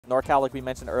NorCal, like we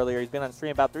mentioned earlier. He's been on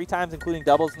stream about 3 times, including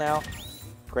doubles now.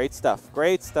 Great stuff.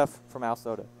 Great stuff from Al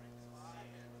Soda.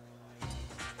 All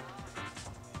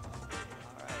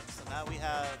right, so now we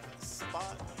have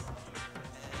Spot and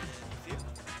Fear.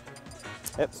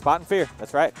 Yep, Spot and Fear.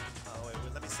 That's right. Oh, wait,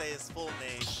 let me say his full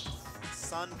name.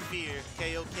 Sun Fear,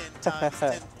 Kaio-Ken times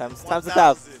 10, times 1,000.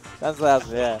 Times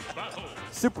 1,000, yeah.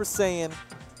 Super Saiyan,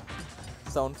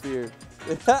 Sun Fear.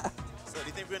 So do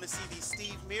you think we're going to see the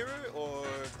Steve mirror, or?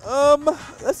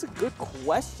 That's a good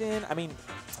question. I mean,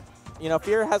 you know,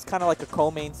 Fear has kind of like a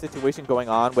co-main situation going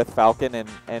on with Falcon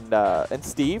and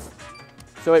Steve.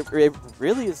 So it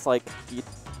really is like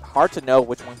hard to know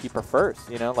which one he prefers.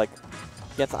 You know, like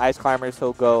against Ice Climbers,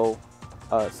 he'll go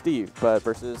Steve, but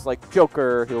versus like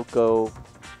Joker, he'll go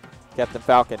Captain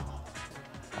Falcon.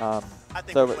 I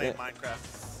think so we're playing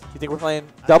Minecraft. You think we're playing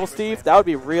double Steve? That would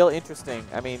be real interesting.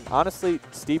 I mean, honestly,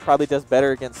 Steve probably does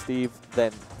better against Steve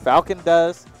than Falcon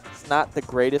does. It's not the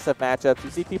greatest of matchups.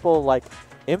 You see people like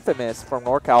Infamous from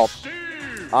NorCal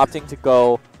opting to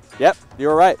go, yep, you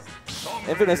were right.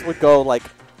 Infamous would go like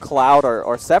Cloud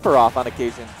or Sephiroth on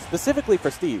occasion, specifically for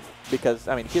Steve, because,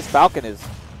 I mean, his Falcon is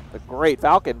a great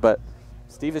Falcon, but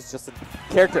Steve is just a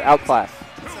character outclassed.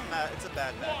 It's a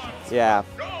bad matchup. Yeah,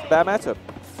 it's a bad matchup.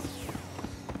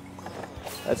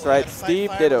 That's right, Steve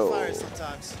fire Ditto. with fire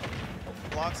sometimes.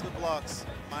 Blocks with blocks,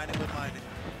 mining with mining.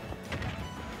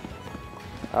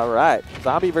 All right,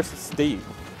 Zombie versus Steve.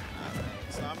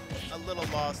 So I'm a little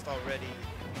lost already.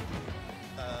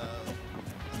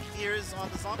 Fear is on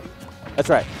the zombie? That's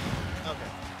right. Okay.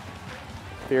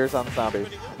 Fear's on the zombie.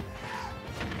 Pretty good.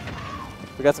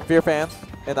 We got some Fear fans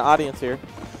in the audience here.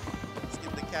 Let's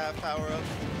get the Cav power up.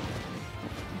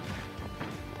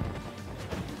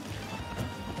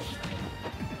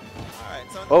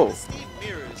 Alright, so the Steve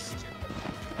mirrors.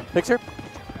 Picture?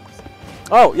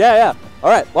 Oh, yeah. All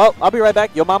right, well, I'll be right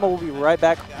back. Yo Mama will be right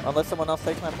back unless someone else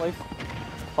takes my place.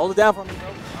 Hold it down for me, bro.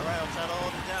 All right, I'll try to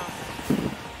hold it down.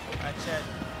 All right, Chad.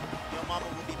 Yo Mama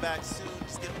will be back soon.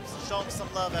 Just show him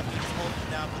some love after he's holding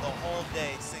it down for the whole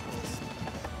day, singles.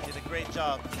 Did a great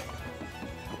job.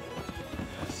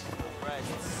 All right,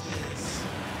 let's see this.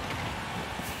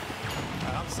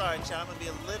 I'm sorry, Chad. I'm going to be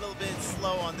a little bit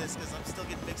slow on this because I'm still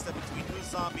getting mixed up between who's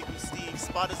Zombie, who's Steve.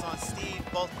 Spot is on Steve.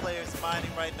 Both players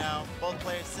mining right now. Both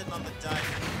players sitting on the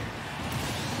diamond.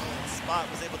 Spot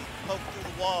was able to poke through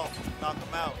the wall, knock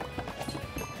him out.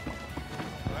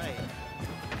 Right.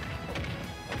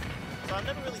 So I've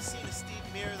never really seen a Steve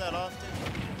mirror that often.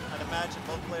 I'd imagine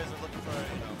both players are looking for,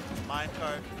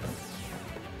 minecart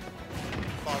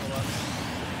follow-ups.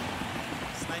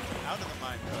 Sniping out of the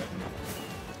minecart.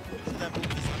 Usually that move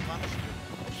is unpunished.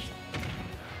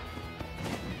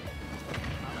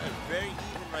 Alright, very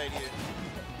even right here.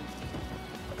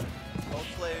 Both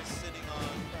players sitting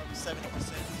on 70%.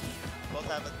 Both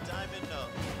have a diamond? No.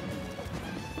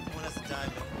 One has a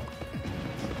diamond.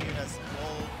 Here has some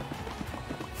gold.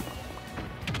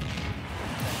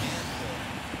 The anvil.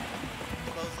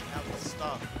 Closing out the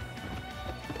stock.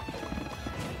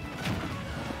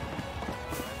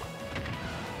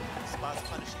 Spot's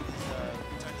punishing his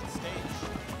return to the stage.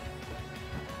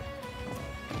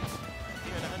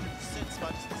 Here at 100%,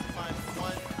 Spot just needs to find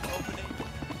one opening.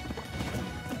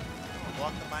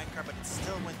 Walk the minecart, but it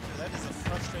still went through. That is a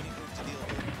frustrating move to deal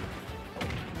with.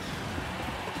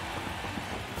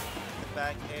 The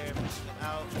back air, pushing him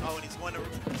out. Oh, and he's going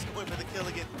for the kill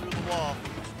again through the wall.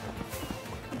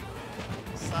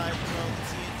 Side throw, the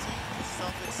TNT,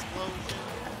 self-explosion.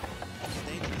 It's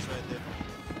dangerous right there.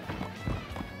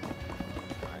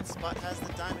 Alright, Spot has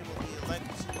the diamond. Will he elect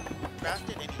to craft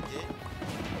it? And he did.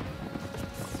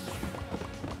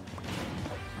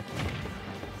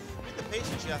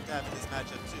 Patience you have to have in this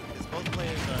matchup too, because both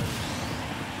players are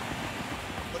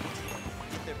looking to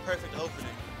get their perfect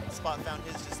opening. Spot found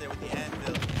his just there with the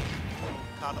anvil.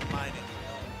 Caught him mining.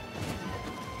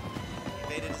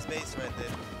 Evaded his base right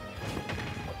there.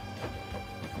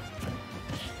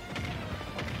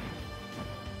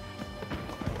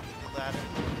 Get the ladder.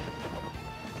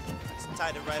 Just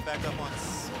tied it right back up on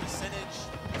percentage.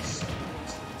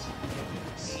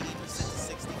 80% to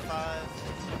 65.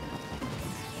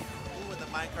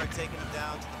 Minecart taking him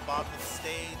down to the bottom of the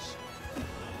stage.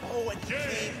 Oh, and he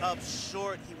came up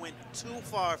short. He went too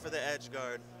far for the edge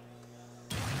guard.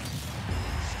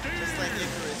 Just like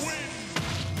Icarus,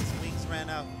 his wings ran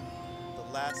out the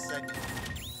last second.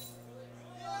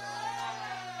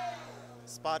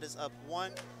 Spot is up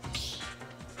 1.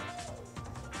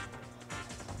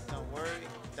 Don't worry.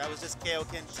 That was just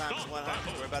Kaio-Ken times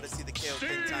 100. We're about to see the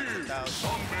Kaio-Ken times 1,000.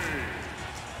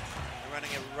 We're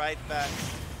running it right back.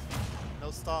 No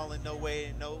stalling, no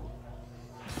waiting, no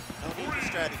No need for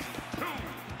strategy.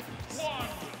 Just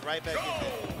right back in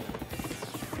there.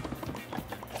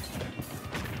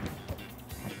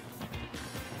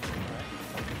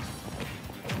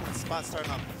 Spot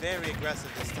starting off very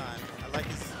aggressive this time. I like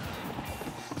his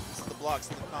the blocks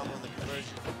and the combo and the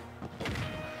conversion.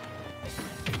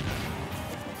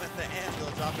 With the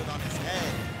anvil, drop it on his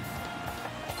head.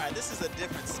 Alright, this is a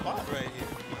different spot right here.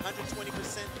 120%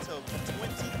 to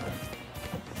 20.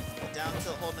 Down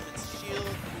tilt holding him in his shield.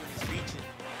 Ooh, he's reaching.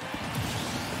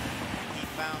 He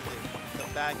found it. The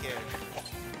back air.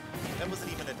 That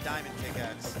wasn't even a diamond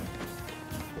pickaxe.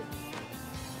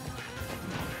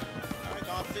 Alright,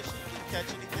 gone fishing. Didn't catch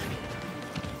anything.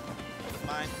 The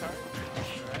mine cart.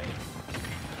 Alright.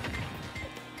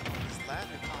 These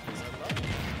ladder combos, I love it.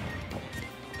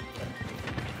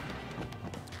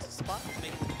 So Spot is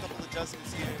making a couple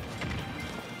adjustments here.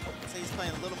 I'd say he's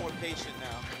playing a little more patient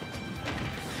now.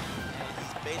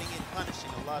 Baiting and punishing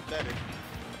a lot better.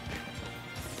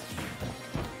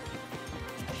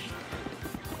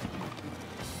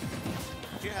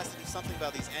 Fear has to do something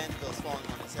about these anvils falling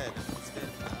on his head. It's been,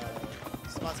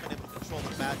 Spot's been able to control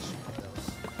the match with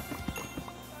those.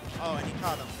 Oh, and he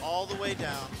caught him all the way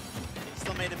down. And he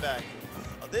still made it back.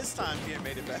 Oh, this time Fear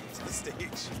made it back to the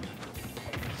stage.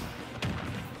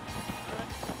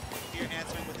 Fear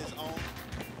answering with his own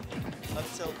up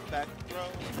tilt back throw.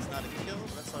 It's not a kill,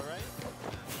 but that's alright.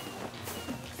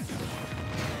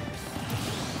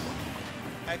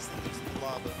 Excellent use of the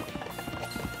lava.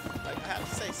 Like, I have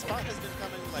to say, Spot has been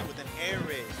coming like with an air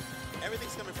raid.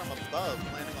 Everything's coming from above,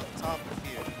 landing on the top of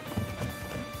here. I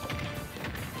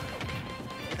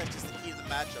think that's just the key to the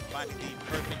matchup, finding the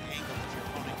perfect angle that your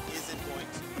opponent isn't going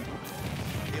to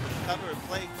be able to cover or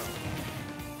play from.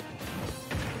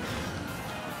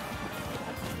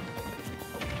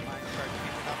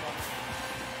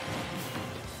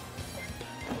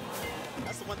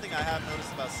 That's the one thing I have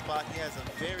noticed about Spot. He has a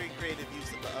very creative use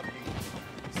of the up B.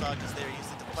 You saw just there, he used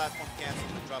it to platform cancel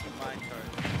and drop a mine card.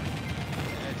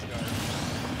 The edge guard.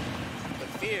 But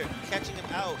Fear, catching him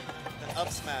out, an up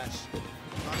smash.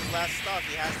 On his last stock,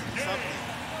 he has to do something.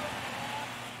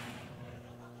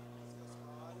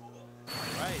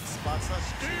 Alright, Spot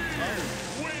such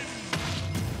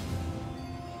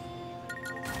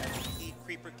key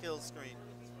creeper kill screen.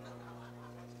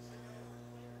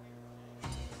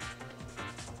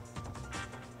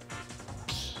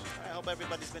 I hope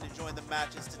everybody's been enjoying the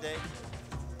matches today.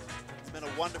 It's been a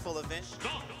wonderful event.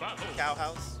 Cow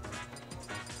House.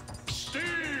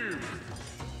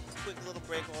 Quick little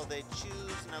break while they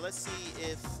choose. Now let's see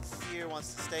if Fear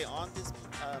wants to stay on this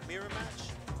mirror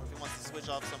match, or if he wants to switch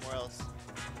off somewhere else.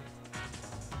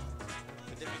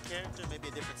 A different character, maybe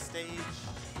a different stage.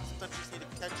 Sometimes you just need to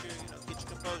catch your, get your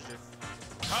composure.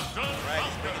 Right,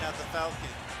 he's bringing out the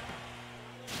Falcon.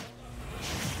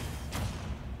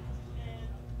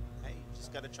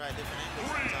 Got to try different angles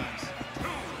sometimes. 3, 2,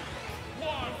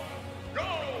 1,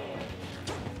 go!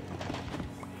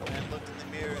 Man looked in the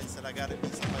mirror and said, I got to be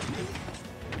somebody new.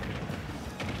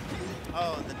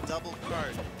 Oh, and the double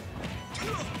card.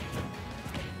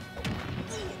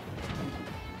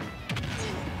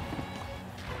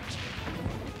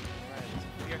 Right,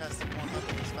 Fear has to warm up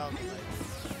with his Falcon Knight.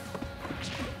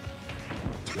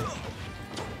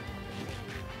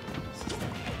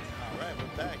 Alright,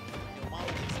 we're back.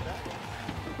 Is back.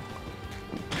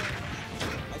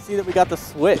 See that we got the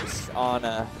switch on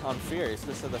Fear. He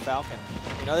switched to the Falcon.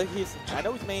 I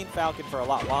know he's main Falcon for a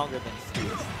lot longer than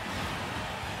Steve,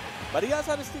 but he has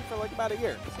had his Steve for like about a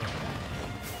year. So.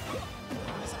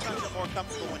 Sometimes you're more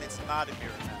comfortable when it's not a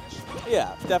mirror match.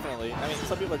 Yeah, definitely. I mean,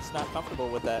 some people are just not comfortable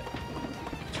with that.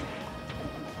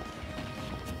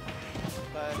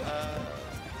 But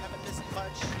haven't missed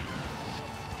much.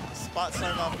 The Spot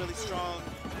started off really strong.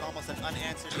 Almost an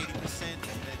unanswered 80%, and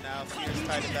then now Fear's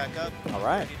tied it back up. All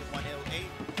right. 108.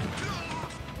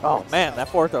 Oh man, that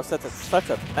forward throw sets such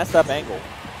a messed up angle.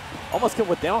 Almost killed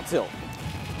with down tilt.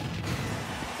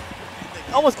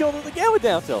 Almost killed him again with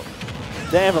down tilt.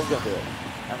 Damn, I'm gonna do it.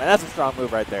 I mean, that's a strong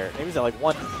move right there. Maybe he's at like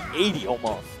 180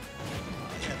 almost.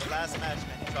 Yeah, the last match,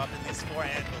 man, he dropped at least 4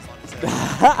 angles on his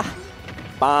head.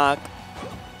 Bonk.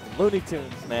 Looney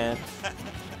Tunes, man.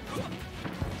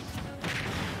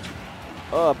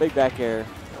 Oh, big back air.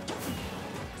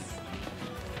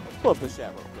 Pull up the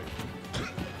shot real quick.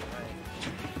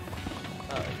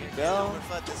 Here you go.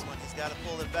 This one. He's got to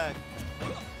pull it back.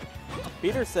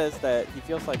 Peter says that he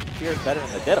feels like Fear is better in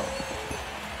the Ditto.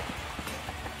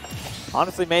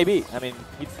 Honestly, maybe. I mean,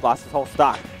 he just lost his whole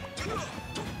stock.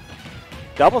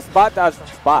 Double spot dodge from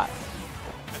Spot.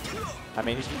 I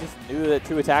mean, he just knew that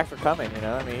 2 attacks were coming, you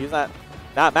know? I mean, he's not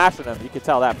mashing them. You could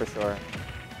tell that for sure.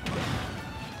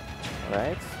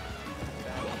 right?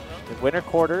 The winners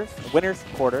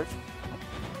quarters.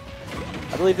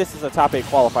 I believe this is a top 8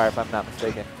 qualifier, if I'm not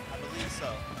mistaken. I believe so.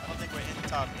 I don't think we're in the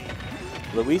top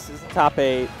 8. Luis is in top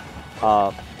 8.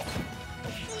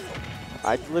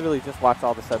 I literally just watched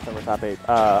all the sets that were top 8.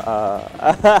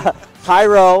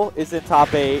 Cairo is in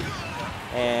top 8.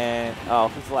 And, oh,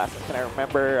 who's the last one? Can I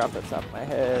remember off the top of my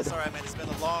head? That's all right, man. It's been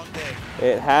a long day.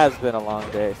 It has been a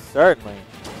long day, certainly. You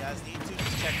guys need to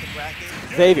check the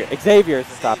bracket. Xavier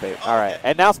is in top 8. All right. Okay.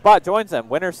 And now Spot joins them.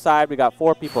 Winner's side, we got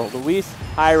 4 people. Luis,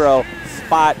 Cairo,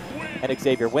 Spot, and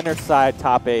Xavier. Winner's side,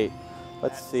 top 8.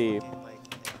 Let's That is see. looking like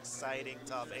an exciting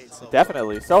top 8 so far.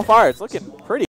 Definitely. So far, it's looking pretty